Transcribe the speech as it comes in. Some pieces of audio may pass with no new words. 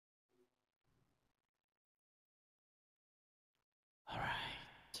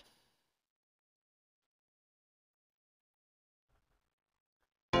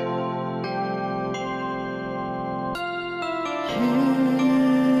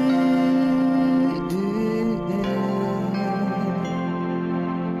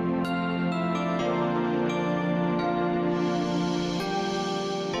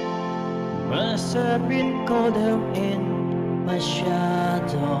hours have been colder in my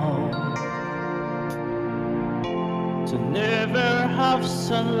shadow, to never have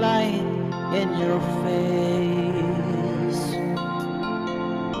sunlight in your face.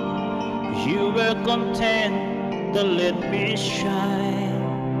 You were content to let me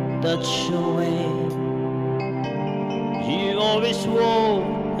shine, touch away. You always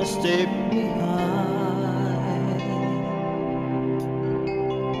walk a step behind.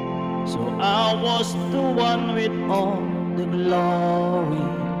 So I was the one with all the glory,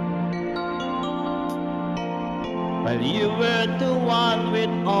 while you were the one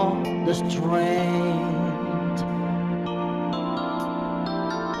with all the strength.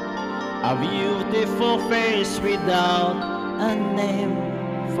 A beautiful face without a name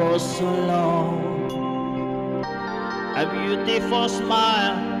for so long, a beautiful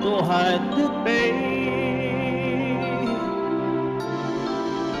smile to hide the pain.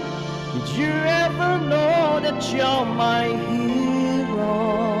 Did you ever know that you're my hero,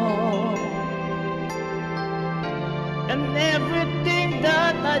 and everything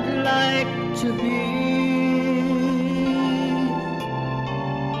that I'd like to be?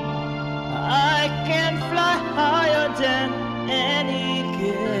 I can fly higher than any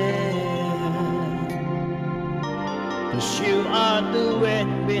can, 'cause you are the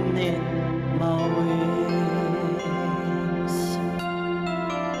wind beneath my wings.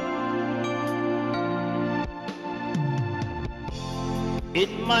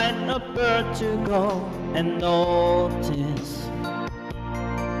 It might appear to go unnoticed,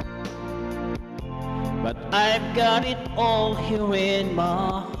 but I've got it all here in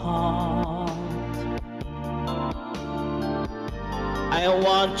my heart. I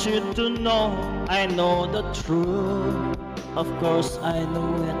want you to know I know the truth. Of course I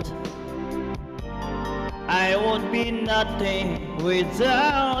know it. I would be nothing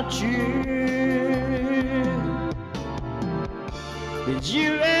without you. Did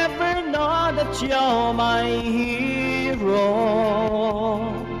you ever know that you're my hero,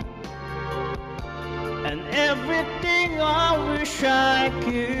 and everything I wish I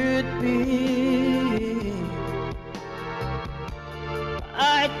could be?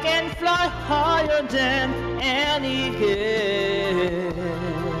 I can fly higher than any can.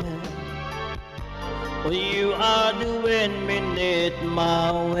 Well, you are the wind beneath my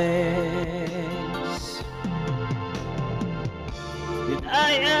wings. Did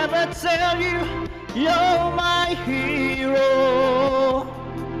I ever tell you you're my hero?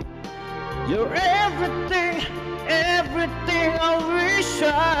 You're everything, everything I wish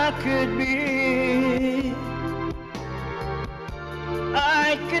I could be. I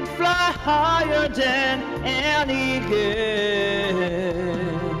could fly higher than any girl,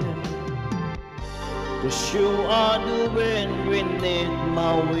 'cause you are the wind beneath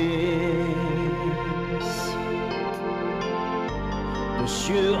my wings. 'Cause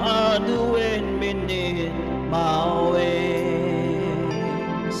you are the wind beneath my wings.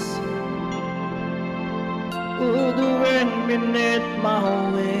 Oh, the wind beneath my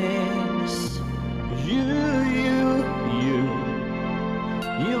wings.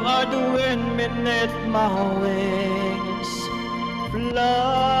 You are the wind beneath my wings. Fly,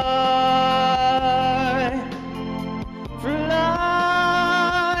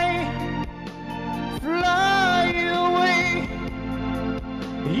 fly, fly away.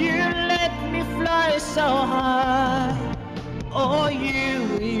 You let me fly so high. Oh, you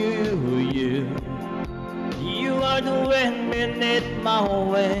are the wind beneath my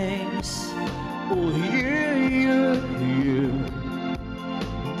wings. Oh,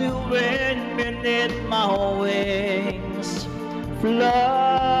 the wind beneath my wings. Fly,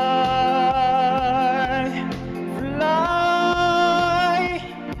 fly,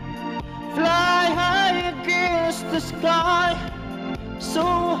 fly high against the sky, so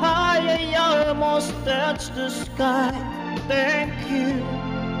high I almost touch the sky. Thank you,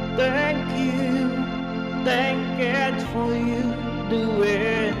 thank you, thank God for you, the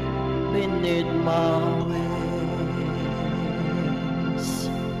wind beneath my wings.